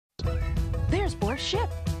our ship.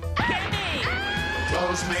 Kenny!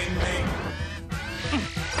 Close main main.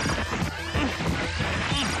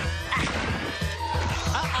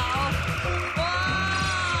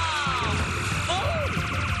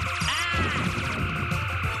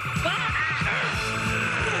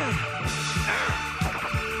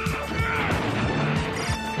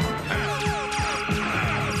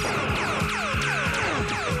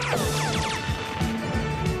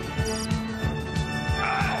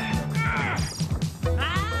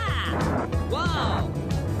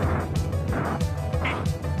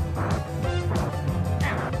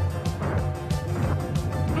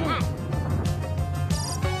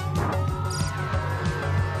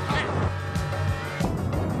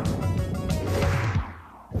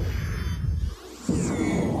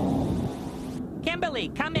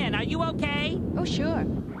 Come in, are you okay? Oh, sure.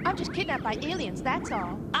 I'm just kidnapped by aliens, that's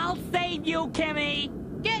all. I'll save you, Kimmy!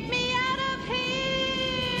 Get me out of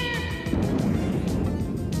here!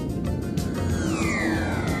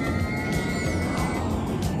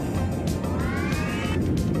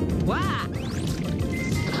 What?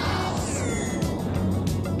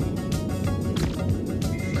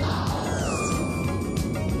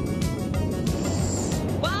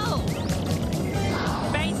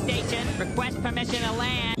 Request permission to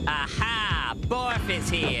land. Aha! Borf is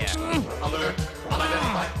here. Alert.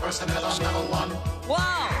 Unidentified personnel on level 1. Whoa!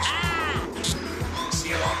 Ah!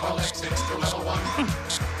 Seal off all exits to level 1.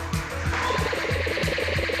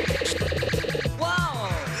 Whoa!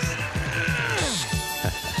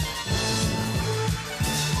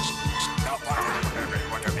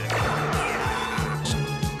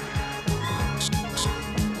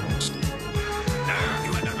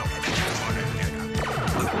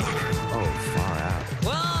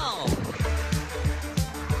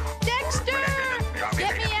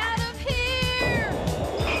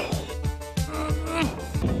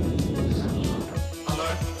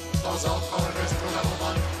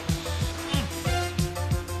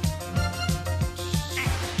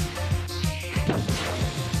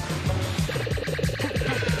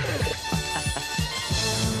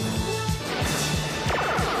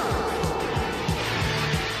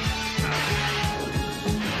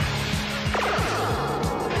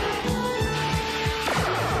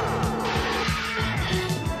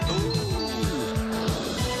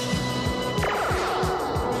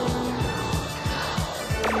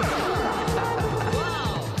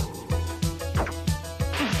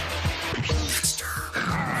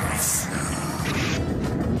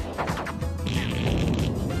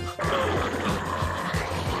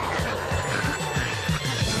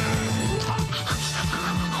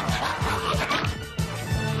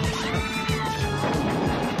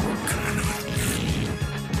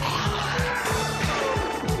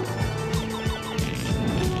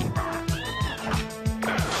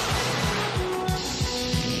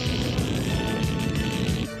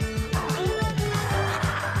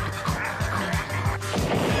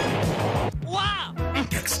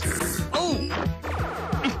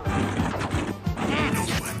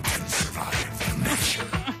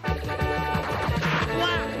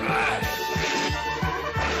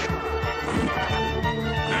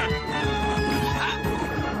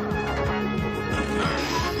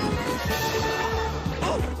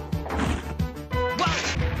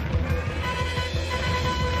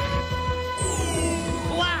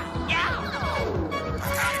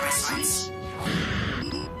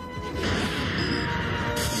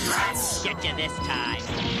 Get you this time.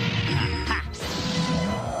 Ha.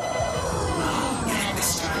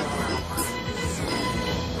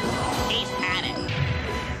 He's had it.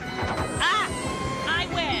 Ah! I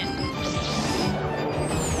win!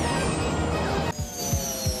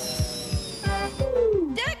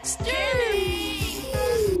 Dexter!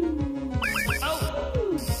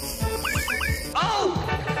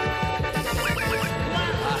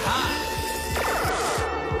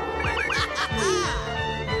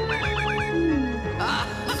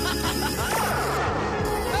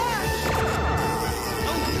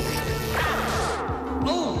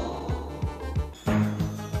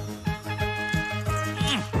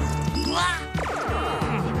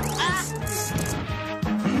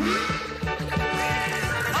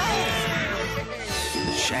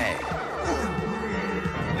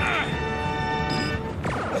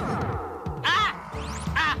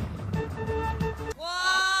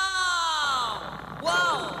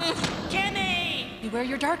 Beware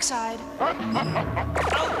your dark side.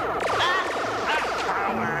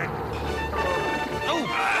 Coward!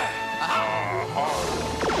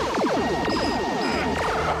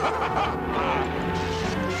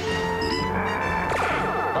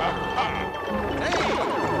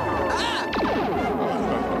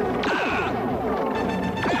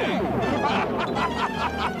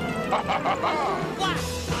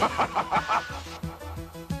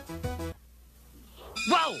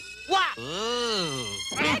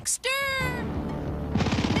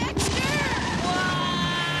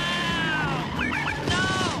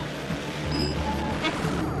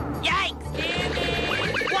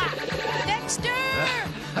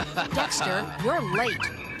 Dexter, you're late.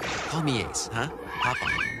 Call me Ace, huh? Hop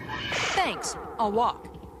on. Thanks. I'll walk.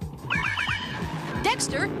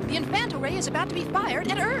 Dexter, the Infanto ray is about to be fired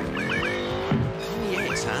at Earth. Call me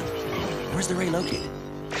Ace, huh? Where's the ray located?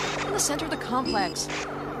 In the center of the complex.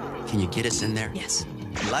 Can you get us in there? Yes.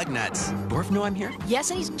 Lug nuts. Dwarf know I'm here?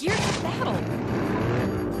 Yes, and he's geared for battle.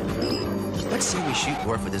 Let's say we shoot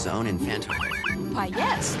Dwarf with his own Infanto ray. Why,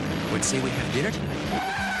 yes. Would say we have dinner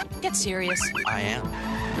tonight. Get serious. I am.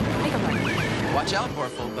 Make a right. Watch out,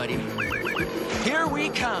 Dwarf, old buddy. Here we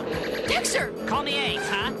come. Dexter! Call me Ace,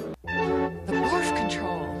 huh? The morph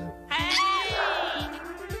control. Hey!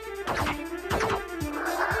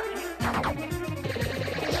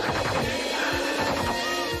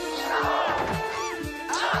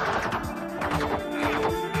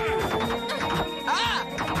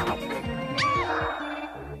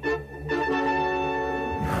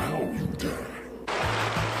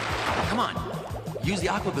 Come on. Use the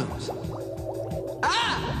aqua booms.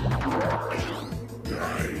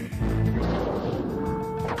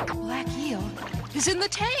 Black eel is in the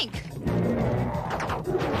tank.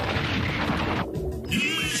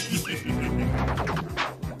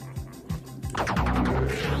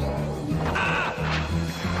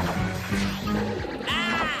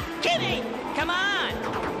 Kitty! Come on!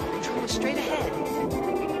 Control straight ahead.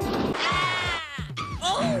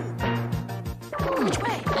 Oh! Which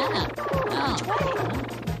way? Which way?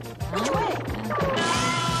 Which way?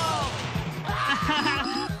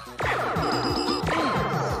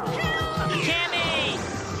 Kimmy!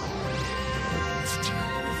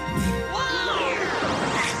 Whoa!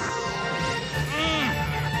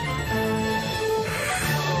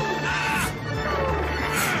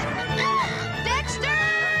 Dexter!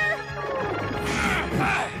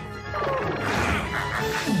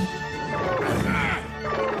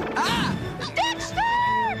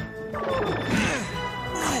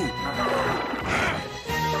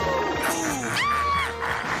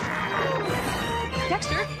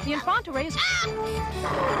 Dexter, the Infanto ray is...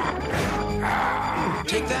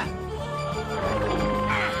 Take that.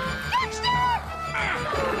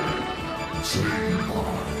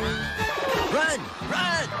 Run!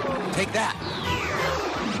 Run! Take that.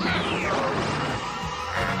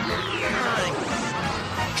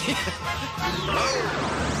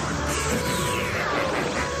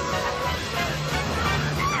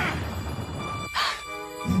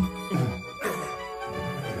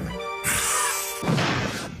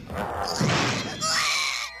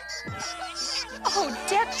 Oh,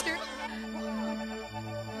 Dexter!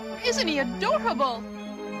 Isn't he adorable?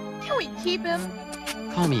 Can we keep him?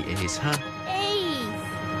 Call me Ace, huh?